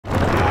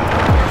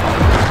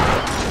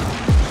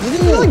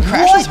he like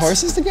crashes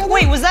horses together?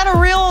 Wait, was that a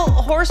real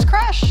horse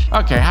crash?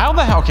 Okay, how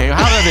the hell? Okay,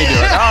 how did they do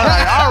it?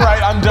 All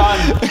right, I'm done.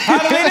 How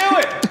did they do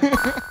it?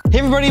 Hey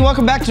everybody,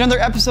 welcome back to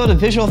another episode of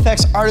Visual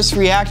Effects Artists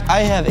React.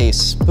 I have a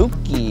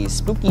spooky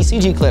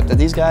CG clip that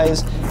these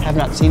guys have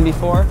not seen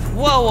before.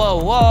 Whoa,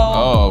 whoa, whoa.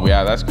 Oh,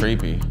 yeah, that's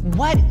creepy.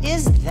 What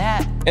is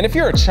that? And if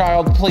you're a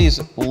child, please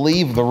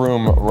leave the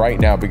room right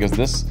now because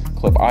this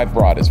clip I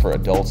brought is for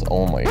adults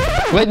only.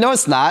 Wait, no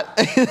it's not.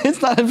 It's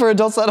not for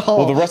adults at all.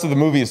 Well, the rest of the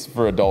movie is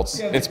for adults.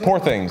 It's Poor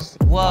Things.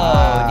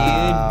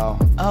 Whoa,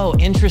 dude. Oh,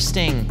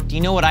 interesting. Do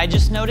you know what I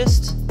just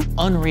noticed?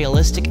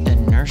 Unrealistic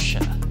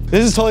inertia.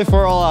 This is totally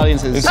for all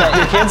audiences. So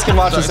your kids can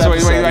watch this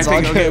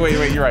episode.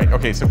 Wait, you're right.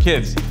 Okay, so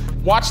kids,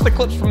 watch the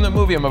clips from the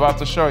movie I'm about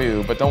to show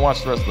you, but don't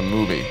watch the rest of the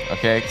movie,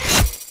 okay?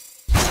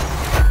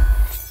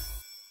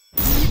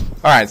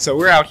 All right, so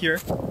we're out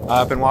here.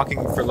 I've been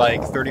walking for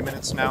like 30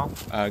 minutes now.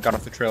 Got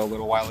off the trail a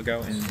little while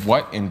ago. And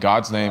What in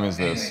God's name is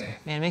this?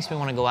 Man, it makes me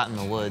want to go out in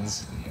the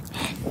woods.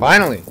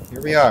 finally,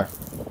 here we are.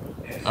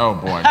 Oh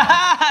boy.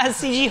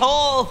 CG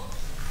hole.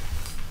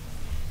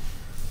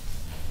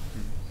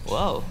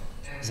 Whoa.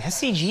 Is that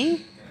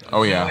CG?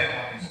 Oh yeah.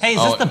 Hey,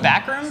 is this the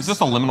back room? Is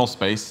this a liminal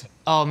space?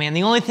 Oh man,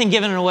 the only thing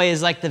giving it away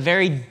is like the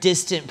very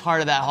distant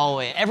part of that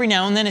hallway. Every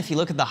now and then, if you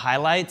look at the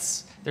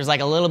highlights, there's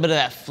like a little bit of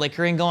that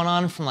flickering going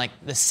on from like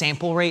the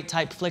sample rate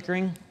type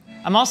flickering.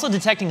 I'm also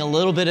detecting a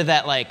little bit of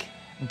that like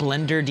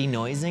blender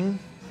denoising.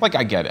 Like,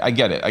 I get it.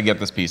 I get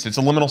this piece. It's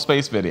a liminal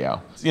space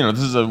video. You know,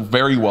 this is a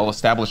very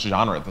well-established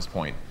genre at this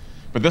point.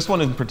 But this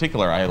one in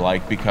particular I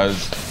like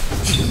because...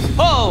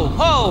 Whoa,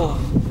 whoa,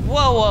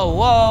 whoa, whoa,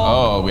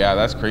 whoa. Oh yeah,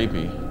 that's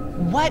creepy.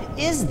 What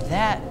is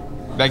that?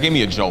 That gave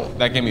me a jolt.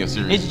 That gave me a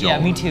serious jolt. Yeah,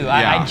 me too.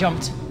 I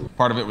jumped.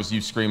 Part of it was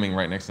you screaming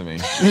right next to me.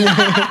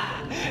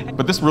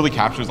 But this really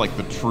captures like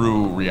the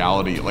true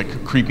reality,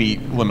 like creepy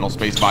liminal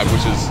space vibe,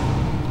 which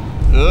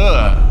is,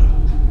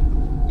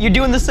 ugh. You're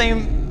doing the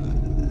same.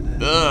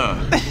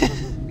 Ugh.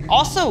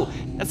 Also,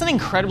 that's an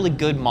incredibly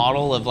good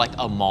model of like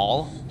a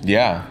mall.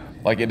 Yeah,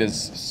 like it is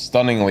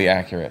stunningly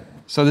accurate.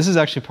 So this is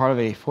actually part of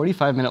a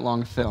 45-minute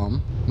long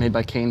film made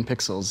by Kane,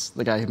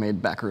 the guy who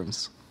made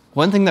Backrooms.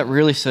 One thing that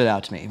really stood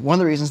out to me, one of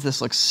the reasons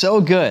this looks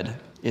so good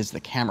is the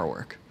camera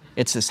work.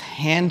 It's this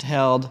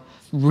handheld,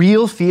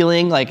 real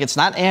feeling, like it's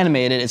not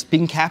animated, it's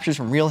being captured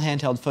from real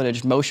handheld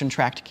footage, motion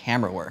tracked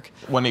camera work.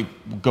 When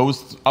it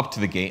goes up to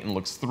the gate and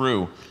looks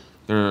through,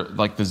 they're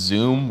like the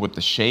zoom with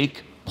the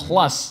shake,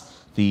 plus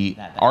the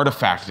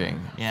artifacting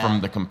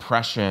from the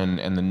compression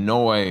and the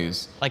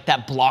noise. Like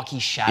that blocky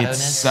shadowiness.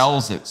 It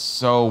sells it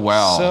so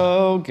well.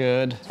 So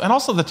good. And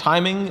also the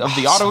timing of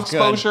the auto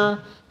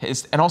exposure.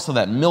 And also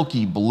that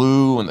milky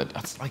blue and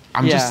it's like,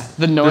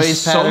 the noise there's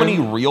so many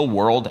real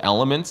world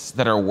elements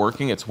that are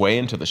working its way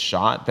into the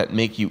shot that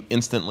make you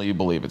instantly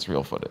believe it's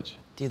real footage.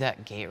 Dude,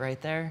 that gate right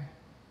there,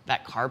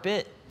 that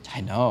carpet.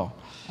 I know.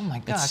 Oh my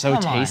God, it's so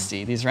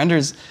tasty. These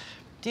renders,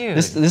 dude.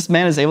 This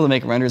man is able to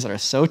make renders that are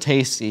so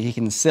tasty, he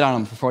can sit on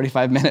them for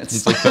 45 minutes.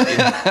 He's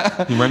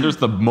like he renders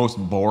the most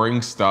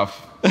boring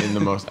stuff in the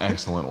most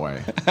excellent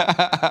way.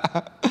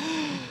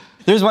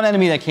 There's one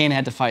enemy that Kane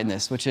had to fight in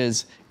this, which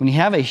is when you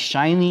have a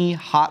shiny,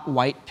 hot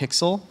white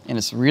pixel and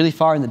it's really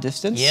far in the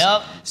distance.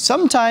 Yep.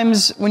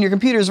 Sometimes when your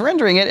computer's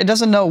rendering it, it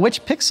doesn't know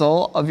which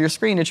pixel of your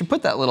screen it should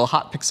put that little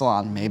hot pixel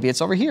on. Maybe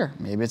it's over here,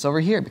 maybe it's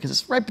over here, because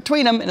it's right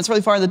between them and it's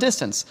really far in the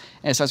distance.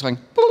 And it starts going,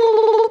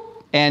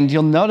 and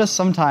you'll notice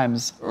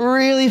sometimes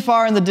really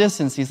far in the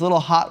distance, these little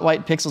hot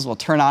white pixels will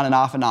turn on and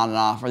off and on and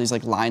off, or these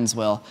like lines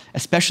will,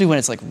 especially when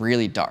it's like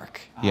really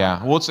dark.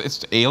 Yeah, well, it's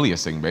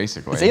aliasing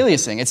basically. It's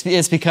aliasing.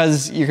 It's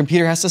because your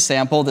computer has to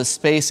sample this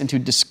space into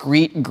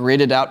discrete,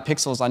 gridded out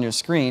pixels on your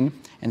screen,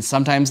 and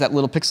sometimes that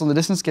little pixel in the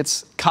distance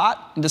gets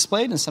caught and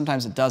displayed, and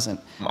sometimes it doesn't.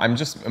 I'm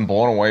just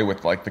blown away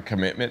with like the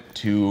commitment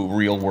to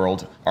real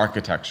world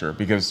architecture,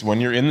 because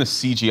when you're in the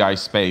CGI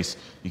space,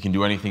 you can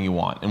do anything you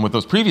want. And with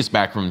those previous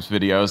Backrooms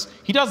videos,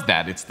 he does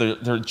that.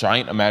 They're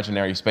giant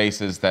imaginary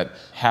spaces that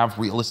have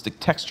realistic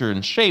texture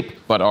and shape,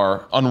 but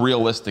are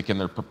unrealistic in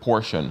their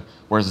proportion.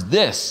 Whereas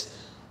this,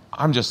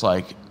 I'm just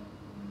like,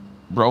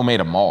 bro made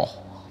a mall.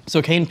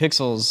 So Kane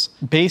Pixels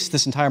based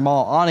this entire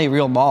mall on a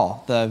real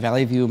mall, the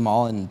Valley View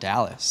Mall in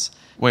Dallas.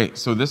 Wait,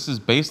 so this is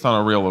based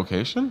on a real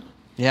location?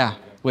 Yeah,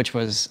 which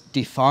was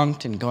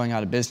defunct and going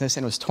out of business,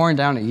 and it was torn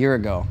down a year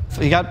ago.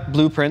 He got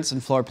blueprints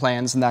and floor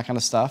plans and that kind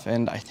of stuff,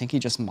 and I think he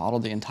just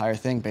modeled the entire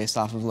thing based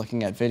off of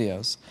looking at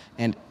videos.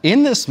 And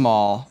in this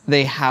mall,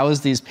 they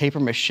house these paper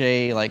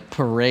mache like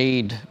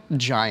parade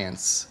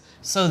giants.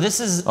 So this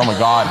is. Oh my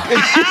God. There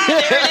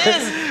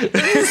it is.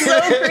 This is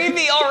so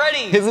creepy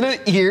already. Isn't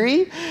it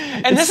eerie?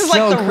 And this is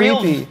like the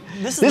real.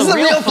 This is the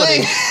real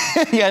thing.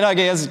 Yeah, no,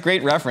 okay, that's a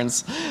great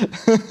reference.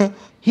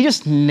 He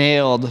just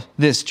nailed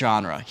this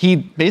genre. He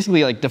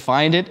basically like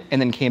defined it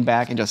and then came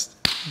back and just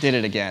did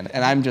it again.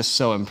 And I'm just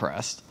so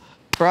impressed.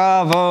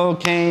 Bravo,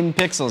 Kane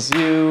Pixels.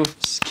 You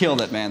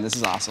killed it, man. This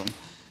is awesome.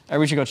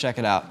 We should go check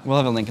it out. We'll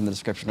have a link in the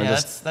description. Yeah,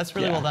 that's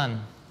really well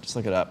done. Just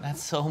look it up.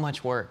 That's so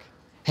much work.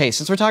 Hey,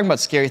 since we're talking about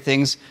scary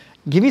things,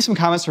 Give me some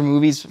comments from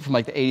movies from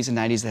like the 80s and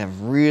 90s that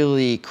have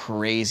really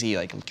crazy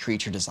like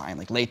creature design,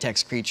 like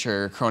latex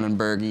creature,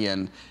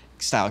 Cronenbergian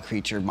style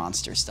creature,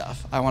 monster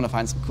stuff. I want to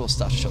find some cool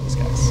stuff to show these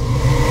guys.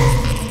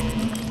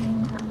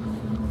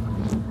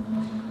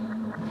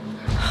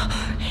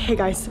 Hey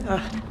guys,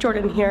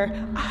 Jordan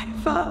here.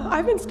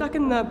 I've been stuck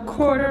in the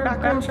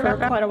quarterback rooms for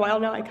quite a while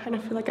now. I kind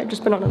of feel like I've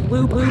just been on a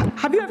loop.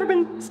 Have you ever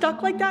been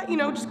stuck like that? You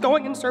know, just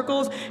going in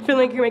circles,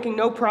 feeling like you're making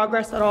no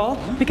progress at all?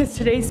 Because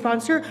today's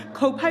sponsor,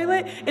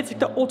 CoPilot, it's like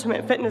the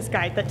ultimate fitness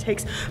guide that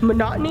takes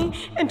monotony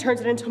and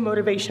turns it into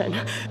motivation.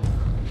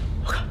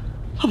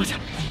 Oh my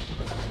God.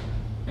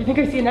 I think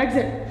I see an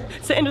exit.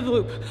 It's the end of the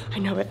loop. I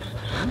know it.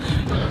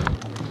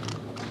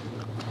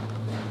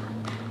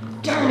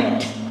 Darn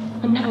it.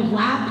 Another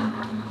lap.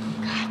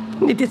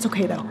 It's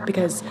okay though,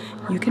 because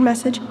you can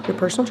message your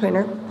personal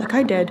trainer, like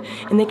I did,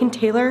 and they can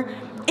tailor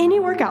any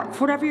workout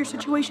for whatever your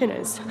situation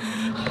is.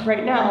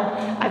 Right now,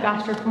 I've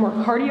asked her for more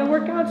cardio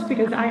workouts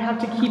because I have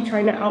to keep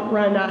trying to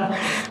outrun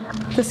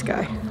this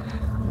guy.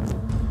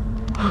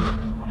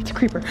 It's a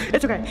creeper.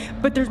 It's okay,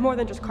 but there's more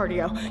than just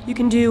cardio. You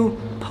can do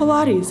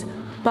Pilates,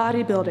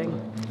 bodybuilding,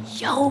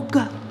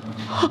 yoga.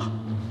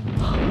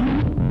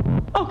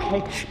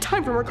 Okay,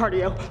 time for more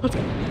cardio. Let's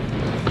go.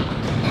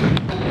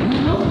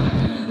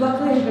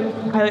 Luckily, I've been with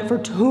CoPilot for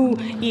 2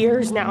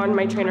 years now, and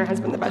my trainer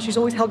has been the best. She's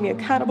always held me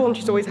accountable, and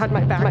she's always had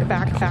my back.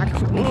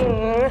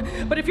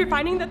 But if you're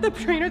finding that the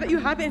trainer that you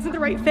have isn't the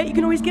right fit, you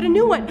can always get a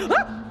new one.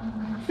 Ah!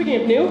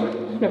 Speaking of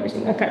new, never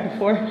seen that guy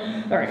before.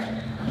 All right,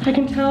 I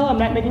can tell I'm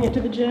not making it to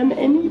the gym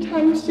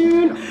anytime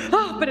soon.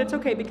 Ah, but it's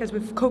okay, because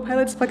with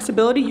CoPilot's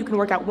flexibility, you can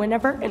work out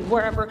whenever and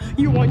wherever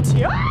you want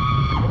to.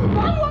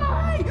 Ah!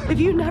 If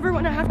you never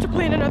want to have to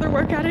plan another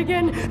workout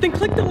again, then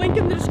click the link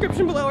in the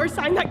description below or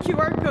sign that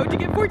QR code to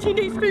get 14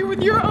 days free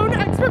with your own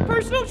expert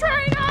personal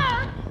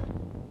trainer!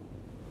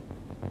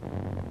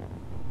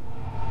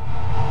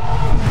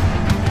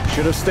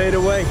 Should have stayed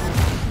away.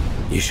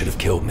 You should have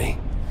killed me.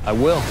 I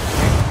will.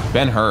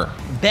 Ben-Hur.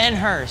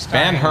 Ben-Hur,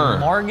 starring Ben-Hur.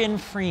 Morgan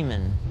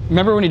Freeman.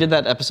 Remember when he did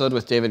that episode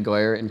with David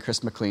Goyer and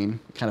Chris McLean,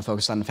 kind of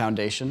focused on the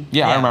foundation?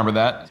 Yeah, I Yeah. remember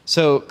that.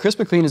 So Chris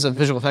McLean is a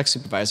visual effects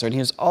supervisor, and he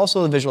was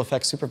also the visual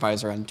effects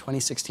supervisor on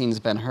 2016's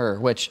Ben-Hur,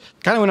 which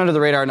kind of went under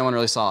the radar. No one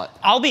really saw it.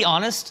 I'll be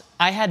honest,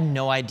 I had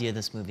no idea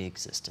this movie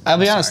existed. I'll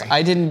be I'm honest, sorry.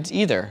 I didn't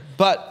either.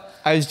 But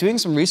I was doing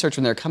some research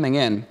when they were coming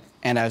in,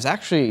 and I was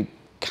actually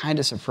kind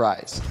of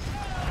surprised.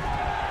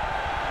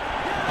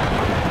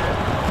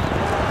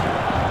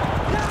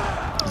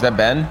 Is that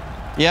Ben?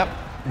 Yep.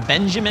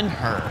 Benjamin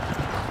Hur.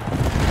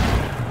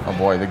 Oh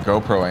boy, the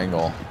GoPro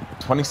angle.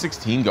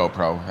 2016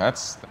 GoPro,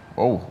 that's,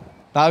 whoa.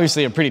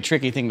 Obviously a pretty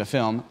tricky thing to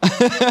film.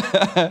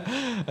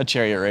 A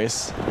chariot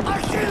race.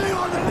 I'll kill you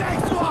on the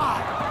next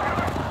one!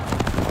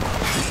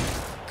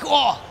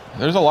 Cool.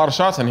 There's a lot of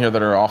shots in here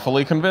that are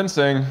awfully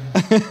convincing.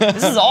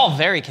 This is all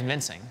very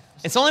convincing.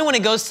 It's only when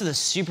it goes to the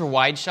super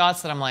wide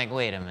shots that I'm like,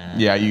 wait a minute.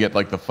 Yeah, you get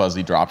like the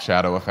fuzzy drop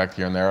shadow effect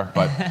here and there,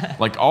 but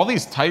like all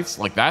these tights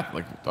like that,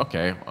 like,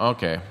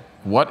 okay.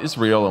 What is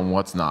real and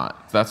what's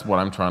not? That's what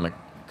I'm trying to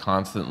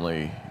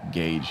constantly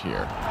gauge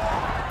here.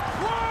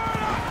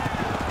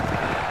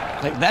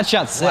 Like, that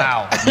shot's sick.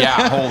 Wow.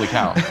 Yeah, holy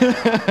cow.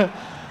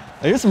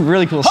 There's some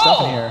really cool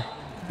stuff in here.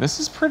 This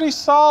is pretty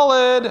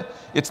solid.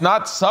 It's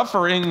not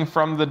suffering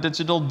from the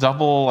digital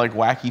double, like,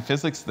 wacky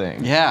physics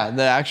thing. Yeah,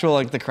 the actual,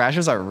 like, the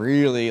crashes are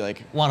really,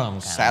 like, One of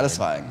them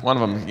satisfying. One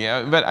of them,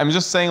 yeah. But I'm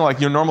just saying, like,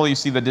 normally you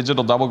see the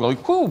digital double go,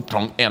 like, whoo,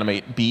 don't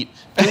animate, beat,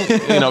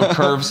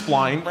 curve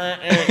spline,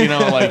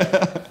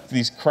 like,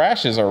 these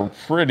crashes are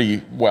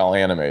pretty well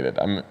animated.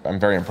 I'm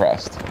very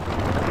impressed.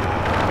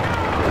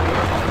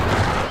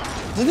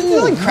 Did they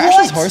like crash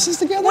his horses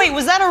together? Wait,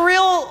 was that a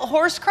real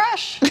horse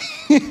crash?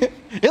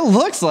 It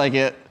looks like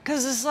it.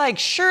 Because it's like,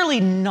 surely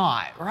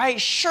not, right?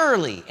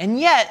 Surely. And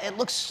yet, it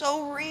looks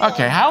so real.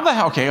 Okay, how did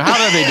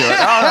they do it?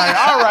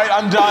 All right,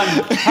 I'm done.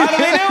 How do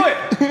they do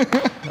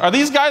it? Are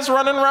these guys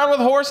running around with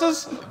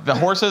horses? The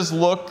horses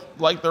look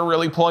like they're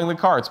really pulling the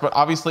carts, but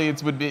obviously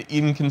it would be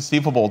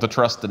inconceivable to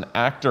trust an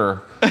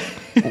actor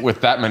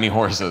with that many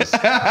horses.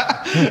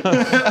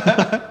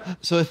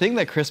 So the thing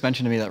that Chris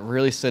mentioned to me that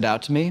really stood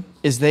out to me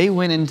is they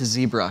went into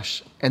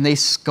ZBrush and they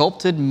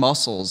sculpted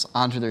muscles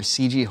onto their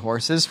CG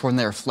horses for when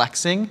they were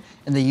flexing,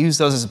 and they used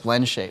those as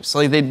blend shapes. So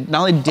like, they not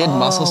only did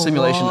muscle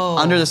simulation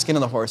under the skin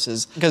of the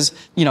horses, because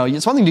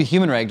it's one thing to do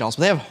human ragdolls, but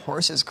they have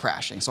horses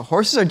crashing. So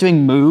horses are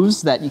doing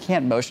moves that you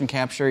can't motion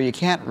capture, you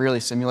can't really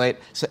simulate.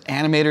 So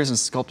animators and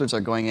sculptors are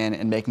going in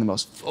and making the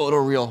most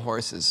photoreal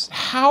horses.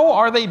 How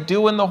are they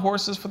doing the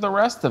horses for the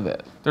rest of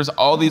it? There's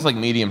all these like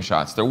medium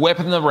shots. They're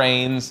whipping the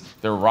reins,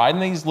 they're riding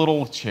these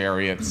little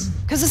chariots.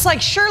 Because it's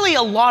like, surely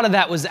a lot of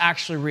that was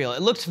actually real.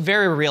 It looked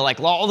very real, like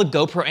all the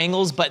GoPro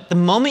angles, but the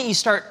moment you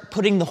start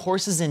putting the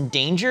horses in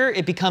danger,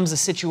 it becomes a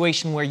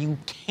situation where you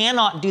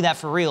cannot do that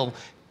for real.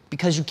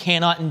 because you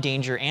cannot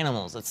endanger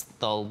animals. It's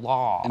the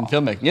law. In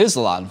filmmaking, it is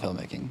a lot in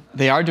filmmaking.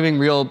 They are doing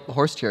real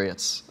horse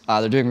chariots.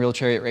 They're doing real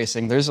chariot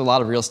racing. There's a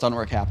lot of real stunt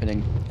work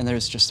happening, and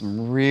there's just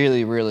some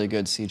really, really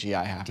good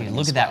CGI happening. Dude,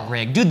 look at that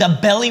rig. Dude, the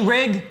belly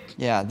rig.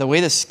 Yeah, the way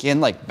the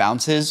skin like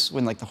bounces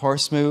when like the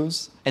horse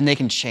moves, and they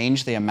can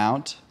change the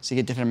amount, so you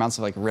get different amounts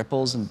of like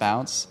ripples and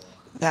bounce.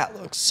 That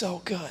looks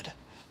so good.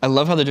 I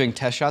love how they're doing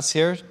test shots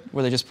here,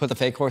 where they just put the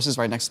fake horses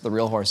right next to the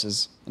real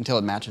horses until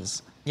it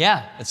matches.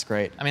 Yeah. It's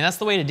great. I mean, that's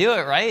the way to do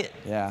it, right?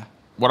 Yeah.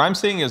 What I'm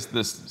seeing is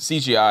this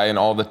CGI and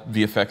all the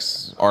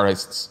VFX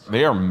artists,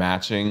 they are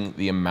matching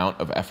the amount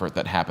of effort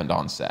that happened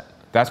on set.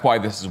 That's why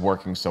this is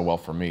working so well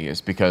for me,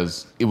 is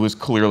because it was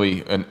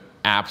clearly an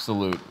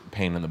absolute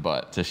pain in the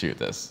butt to shoot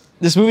this.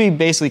 This movie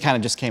basically kind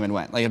of just came and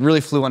went. Like, it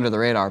really flew under the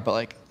radar, but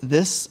like,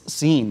 this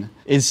scene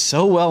is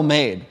so well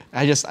made.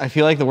 I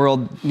feel like the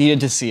world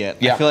needed to see it.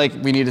 Yeah. I feel like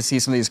we need to see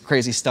some of these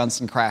crazy stunts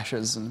and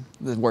crashes and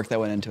the work that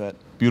went into it.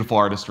 Beautiful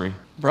artistry.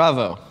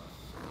 Bravo.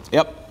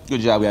 Yep,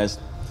 good job, guys.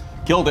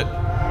 Killed it.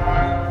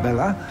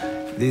 Bella,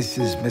 this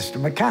is Mr.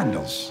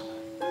 McCandles.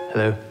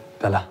 Hello,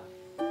 Bella.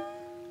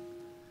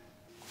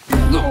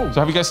 So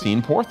have you guys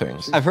seen Poor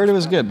Things? I've heard it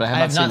was good, but I I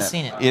have have not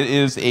seen it. It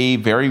is a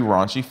very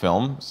raunchy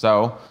film,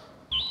 so,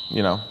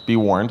 you know, be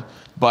warned.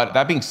 But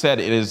that being said,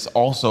 it is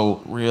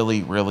also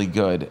really, really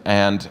good.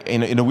 And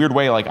in a weird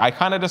way, like, I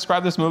kind of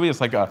describe this movie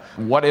as like a,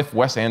 what if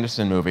Wes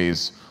Anderson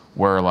movies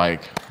were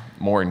like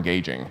more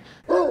engaging?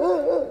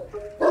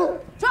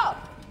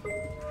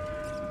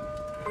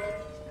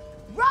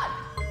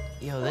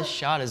 Yo, this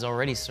shot is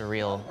already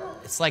surreal.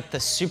 It's like the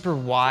super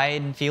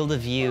wide field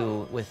of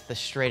view with the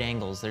straight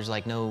angles. There's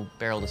like no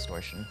barrel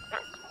distortion.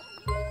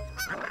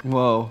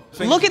 Whoa.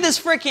 Look at this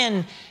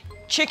frickin'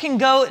 chicken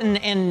goat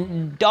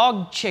and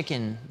dog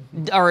chicken,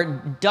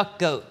 or duck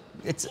goat.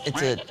 It's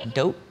a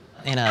dope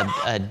and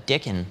a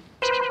dickin.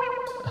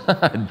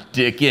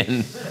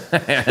 Dickin.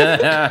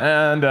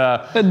 and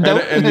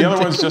the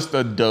other one's just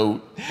a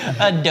dote.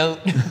 A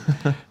dote.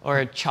 Or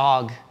a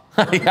chog.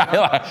 I Can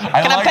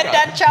I pet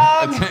that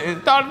chog?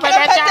 Don't Can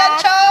I pet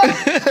that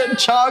chog?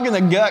 Chog and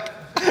the guck.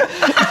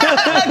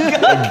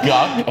 A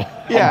guck?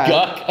 Yeah. A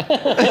guck?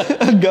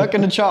 A guck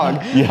and a chog.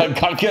 Yeah, a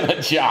guck and a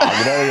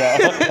chog. There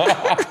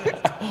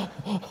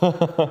we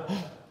go.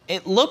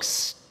 It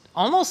looks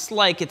almost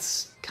like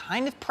it's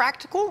kind of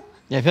practical.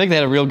 Yeah, I feel like they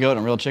had a real goat and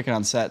a real chicken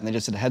on set, and they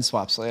just did head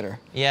swaps later.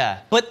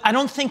 Yeah, but I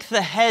don't think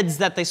the heads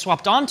that they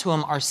swapped onto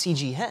them are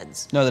CG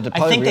heads. No, they're I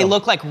probably think they real.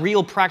 look like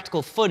real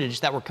practical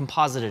footage that were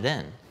composited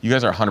in. You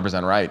guys are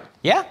 100% right.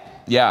 Yeah?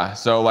 Yeah,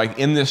 so like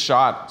in this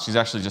shot, she's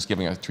actually just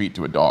giving a treat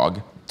to a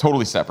dog.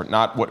 Totally separate,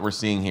 not what we're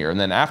seeing here. And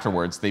then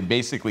afterwards, they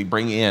basically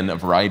bring in a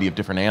variety of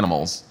different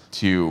animals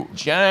to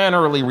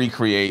generally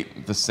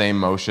recreate the same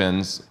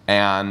motions,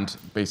 and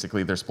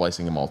basically they're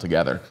splicing them all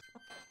together.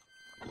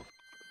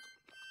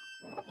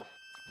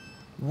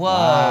 Whoa,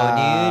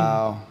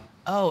 Wow. dude.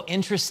 Oh,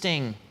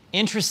 interesting.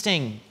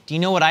 Interesting. Do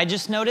you know what I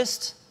just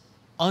noticed?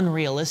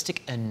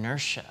 Unrealistic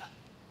inertia.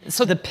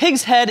 So the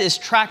pig's head is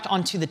tracked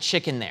onto the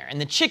chicken there,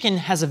 and the chicken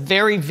has a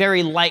very,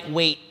 very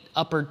lightweight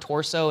upper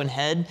torso and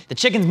head. The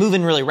chicken's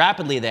moving really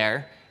rapidly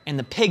there, and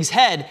the pig's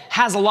head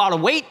has a lot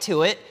of weight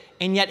to it,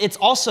 and yet it's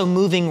also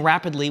moving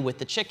rapidly with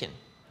the chicken.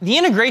 The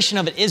integration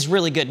of it is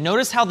really good.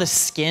 Notice how the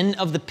skin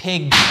of the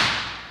pig...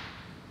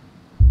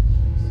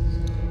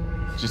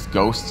 Just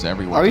ghosts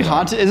everywhere. Are we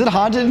haunted? Is it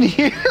haunted in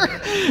here?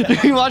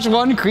 Did we watch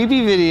one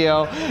creepy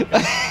video?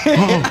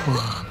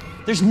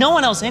 There's no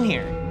one else in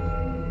here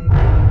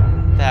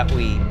that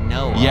we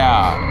know of.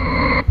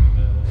 Yeah.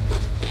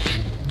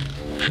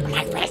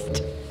 My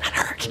wrist, that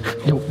hurt.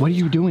 Yo, what are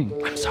you doing?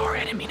 I'm sorry,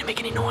 I didn't mean to make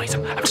any noise.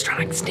 I'm just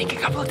trying to sneak a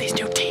couple of these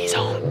new tees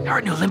home. There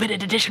are new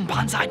limited edition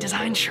bonsai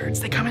design shirts.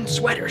 They come in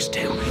sweaters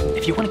too.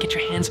 If you want to get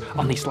your hands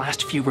on these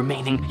last few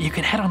remaining, you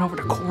can head on over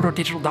to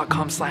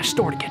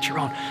corridordigital.com/store to get your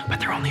own, but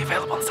they're only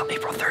available until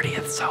April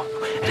 30th, so,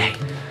 and hey,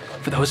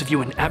 for those of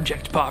you in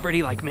abject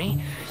poverty like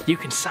me, you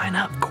can sign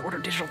up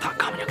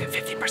corridordigital.com and you'll get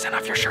 15%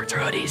 off your shirts or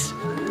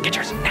hoodies. Get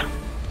yours now.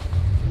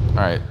 All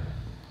right.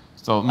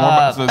 So more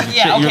about so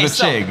you're the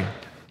chig.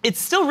 It's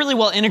still really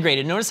well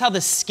integrated. Notice how the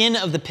skin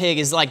of the pig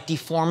is like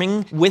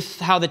deforming with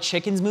how the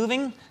chicken's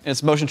moving. And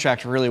it's motion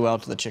tracked really well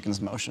to the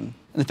chicken's motion.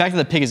 And the fact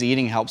that the pig is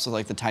eating helps with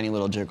like the tiny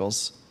little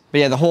jiggles. But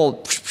yeah, the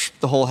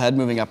whole head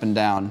moving up and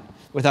down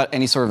without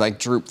any sort of like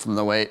droop from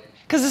the weight.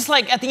 Because it's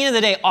like, at the end of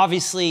the day,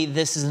 obviously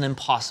this is an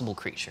impossible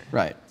creature.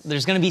 Right.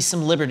 There's gonna be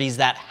some liberties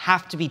that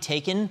have to be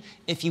taken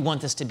if you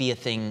want this to be a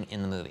thing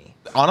in the movie.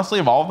 Honestly,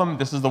 of all of them,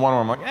 this is the one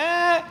where I'm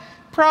like,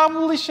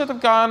 probably should have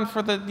gone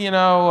for the, you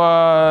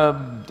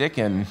know,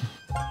 Dickin.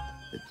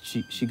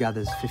 She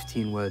gathers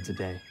 15 words a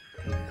day.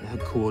 Her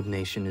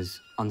coordination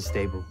is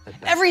unstable at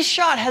best. Every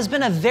shot has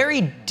been a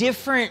very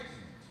different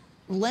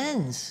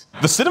lens.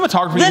 The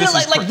cinematography. Then,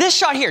 like this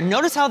shot here,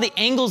 notice how the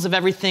angles of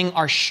everything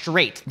are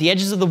straight. The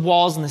edges of the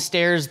walls and the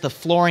stairs, the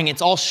flooring,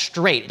 it's all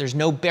straight. There's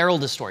no barrel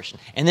distortion.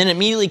 And then it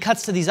immediately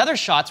cuts to these other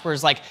shots where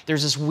it's like,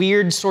 there's this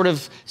weird sort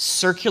of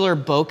circular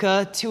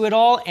bokeh to it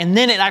all. And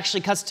then it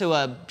actually cuts to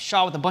a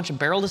shot with a bunch of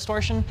barrel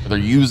distortion. They're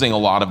using a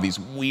lot of these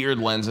weird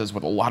lenses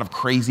with a lot of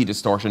crazy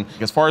distortion.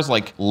 As far as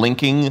like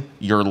linking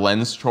your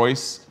lens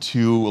choice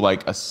to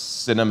like a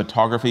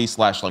cinematography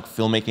slash like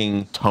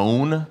filmmaking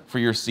tone for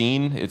your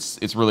scene,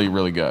 it's really,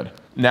 really good.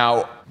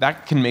 Now,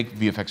 that can make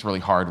VFX really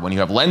hard when you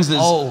have lenses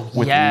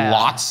with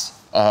lots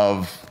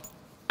of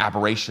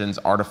aberrations,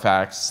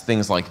 artifacts,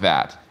 things like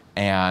that.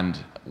 And,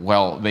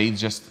 well, they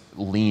just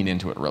lean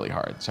into it really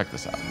hard. Check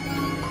this out.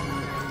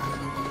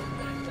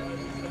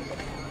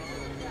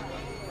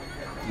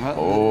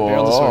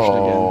 Barrel distortion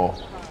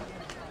again.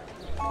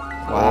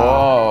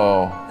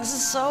 Wow. This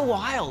is so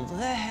wild. What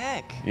the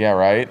heck? Yeah,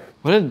 right?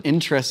 What an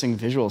interesting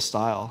visual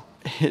style.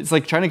 It's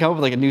like trying to come up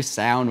with like a new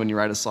sound when you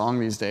write a song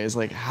these days.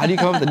 Like, how do you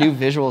come up with a new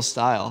visual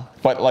style?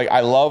 But like,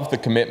 I love the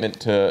commitment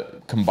to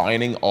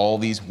combining all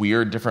these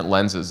weird different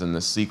lenses in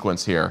this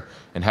sequence here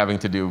and having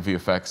to do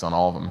VFX on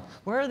all of them.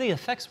 Where are the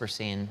effects we're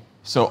seeing?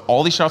 So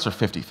all these shots are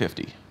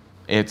 50-50.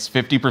 It's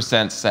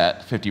 50%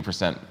 set,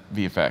 50%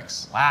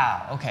 VFX.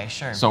 Wow, okay,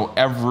 sure. So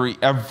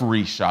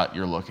every shot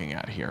you're looking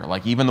at here,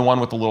 like even the one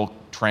with the little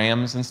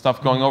trams and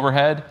stuff going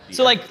overhead.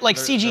 So like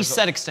CG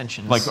set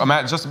extensions. Like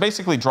just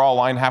basically draw a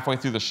line halfway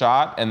through the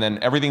shot, and then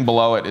everything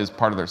below it is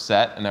part of their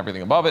set, and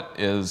everything above it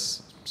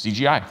is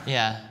CGI.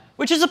 Yeah.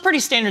 Which is a pretty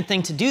standard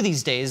thing to do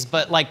these days,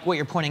 but like what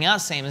you're pointing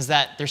out, Sam, is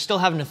that they're still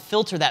having to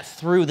filter that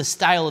through the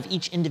style of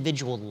each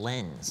individual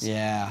lens.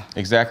 Yeah.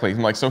 Exactly.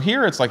 Like, so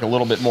here it's like a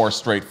little bit more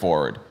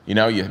straightforward. You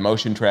know, you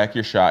motion track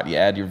your shot, you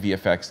add your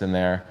VFX in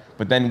there,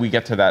 but then we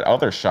get to that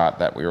other shot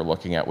that we were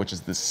looking at, which is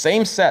the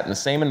same set in the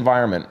same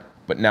environment,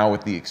 but now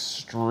with the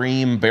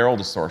extreme barrel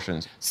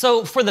distortions.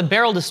 So for the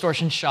barrel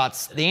distortion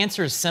shots, the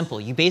answer is simple.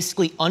 You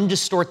basically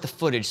undistort the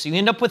footage. So you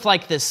end up with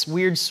like this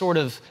weird sort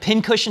of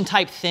pincushion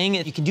type thing.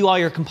 You can do all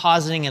your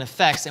compositing and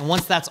effects, and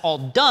once that's all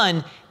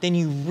done, then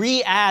you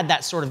re-add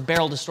that sort of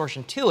barrel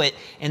distortion to it,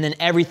 and then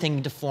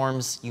everything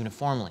deforms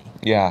uniformly.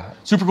 Yeah,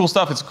 super cool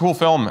stuff. It's a cool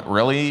film,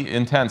 really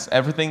intense.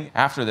 Everything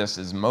after this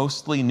is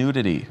mostly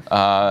nudity.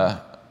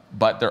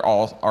 But they're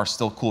all are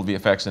still cool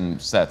VFX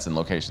and sets and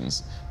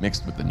locations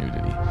mixed with the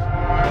nudity.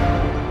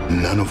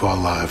 None of our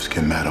lives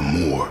can matter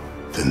more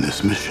than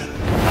this mission.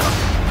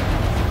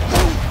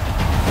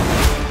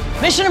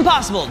 Mission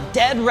Impossible,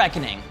 Dead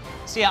Reckoning.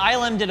 So yeah,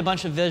 ILM did a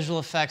bunch of visual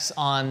effects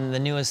on the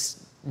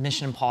newest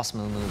Mission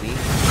Impossible movie.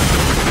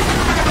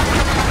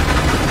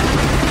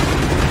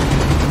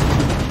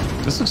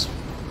 This looks,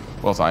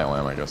 well, it's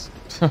ILM, I guess.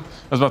 I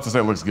was about to say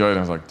it looks good, and I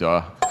was like,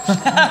 duh.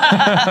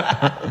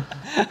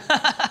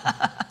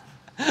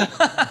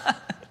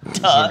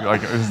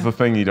 Like, it's the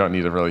thing you don't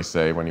need to really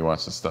say when you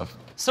watch this stuff.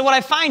 So what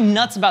I find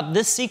nuts about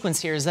this sequence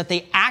here is that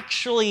they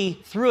actually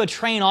threw a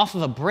train off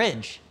of a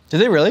bridge. Did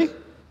they really?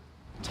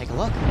 Take a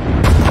look.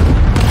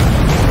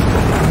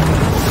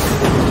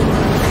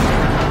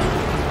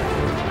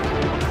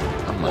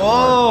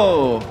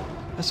 Whoa,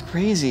 that's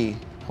crazy.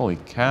 Holy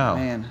cow.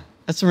 Man,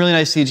 that's a really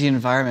nice CG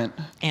environment.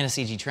 And a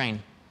CG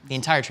train. The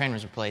entire train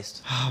was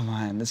replaced. Oh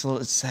man,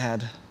 it's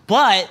sad.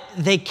 But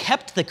they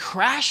kept the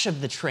crash of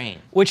the train,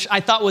 which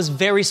I thought was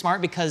very smart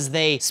because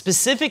they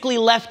specifically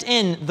left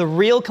in the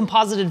real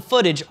composited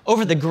footage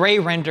over the gray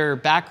render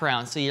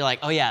background. So you're like,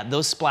 oh yeah,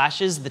 those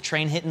splashes, the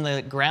train hitting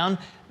the ground,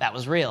 that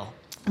was real.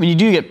 I mean, you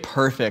do get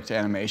perfect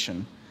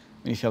animation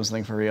when you film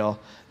something for real.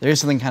 There is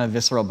something kind of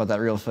visceral about that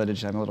real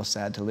footage that I'm a little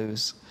sad to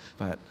lose.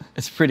 But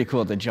it's pretty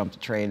cool to jump the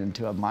train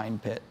into a mine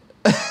pit.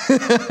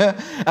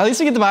 At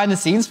least you get the behind the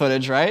scenes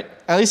footage, right?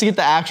 At least you get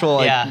the actual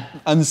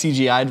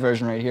un-CGI'd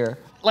version right here.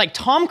 Like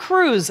Tom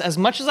Cruise, as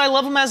much as I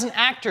love him as an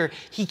actor,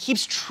 he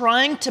keeps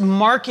trying to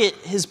market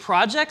his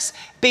projects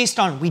based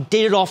on, we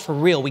did it all for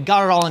real, we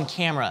got it all on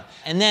camera.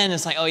 And then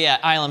it's like, oh yeah,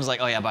 ILM's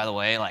like, oh yeah, by the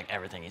way, like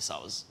everything you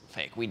saw was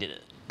fake, we did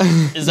it.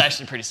 It's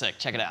actually pretty sick,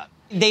 check it out.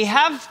 They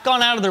have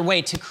gone out of their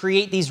way to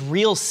create these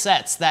real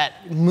sets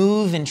that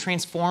move and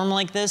transform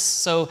like this.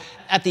 So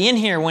at the end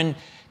here, when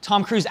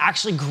Tom Cruise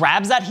actually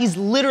grabs that, he's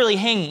literally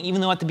hanging,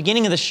 even though at the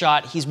beginning of the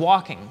shot, he's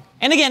walking.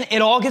 And again,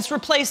 it all gets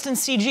replaced in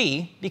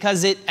CG,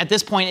 because at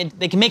this point,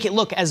 they can make it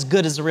look as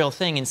good as the real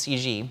thing in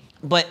CG.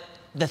 But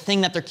the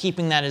thing that they're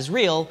keeping that is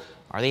real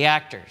are the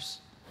actors.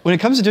 When it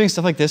comes to doing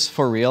stuff like this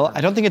for real,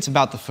 I don't think it's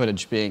about the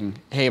footage being,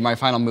 hey, my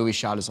final movie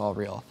shot is all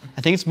real.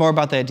 I think it's more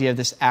about the idea of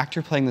this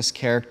actor playing this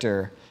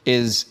character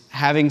is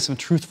having some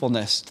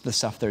truthfulness to the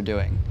stuff they're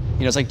doing. You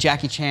know, it's like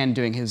Jackie Chan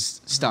doing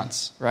his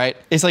stunts, right?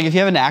 It's like if you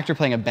have an actor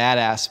playing a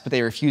badass, but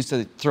they refuse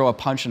to throw a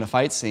punch in a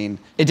fight scene,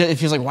 it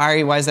feels like,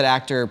 why is that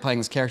actor playing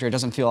this character? It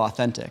doesn't feel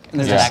authentic.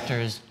 And the actor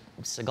is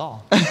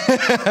Seagal.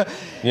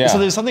 Yeah. So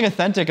there's something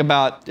authentic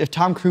about if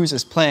Tom Cruise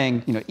is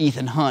playing,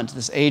 Ethan Hunt,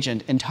 this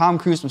agent, and Tom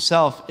Cruise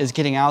himself is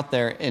getting out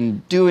there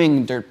and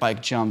doing dirt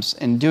bike jumps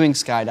and doing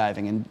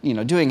skydiving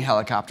and doing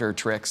helicopter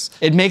tricks.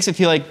 It makes it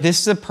feel like this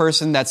is a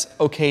person that's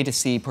okay to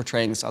see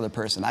portraying this other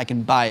person. I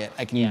can buy it.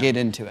 I can get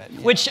into it.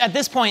 Which at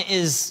this point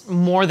is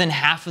more than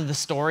half of the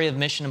story of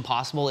Mission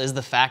Impossible is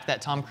the fact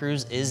that Tom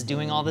Cruise is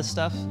doing all this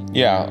stuff.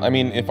 Yeah, I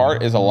mean, if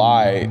art is a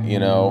lie,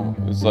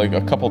 it's like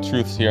a couple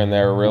truths here and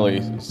there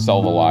really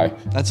sell the lie.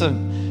 That's a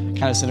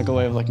kind of cynical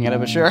way of looking at it,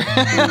 but sure.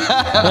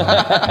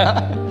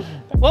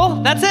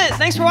 Well, that's it.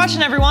 Thanks for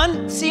watching,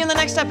 everyone. See you in the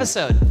next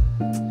episode.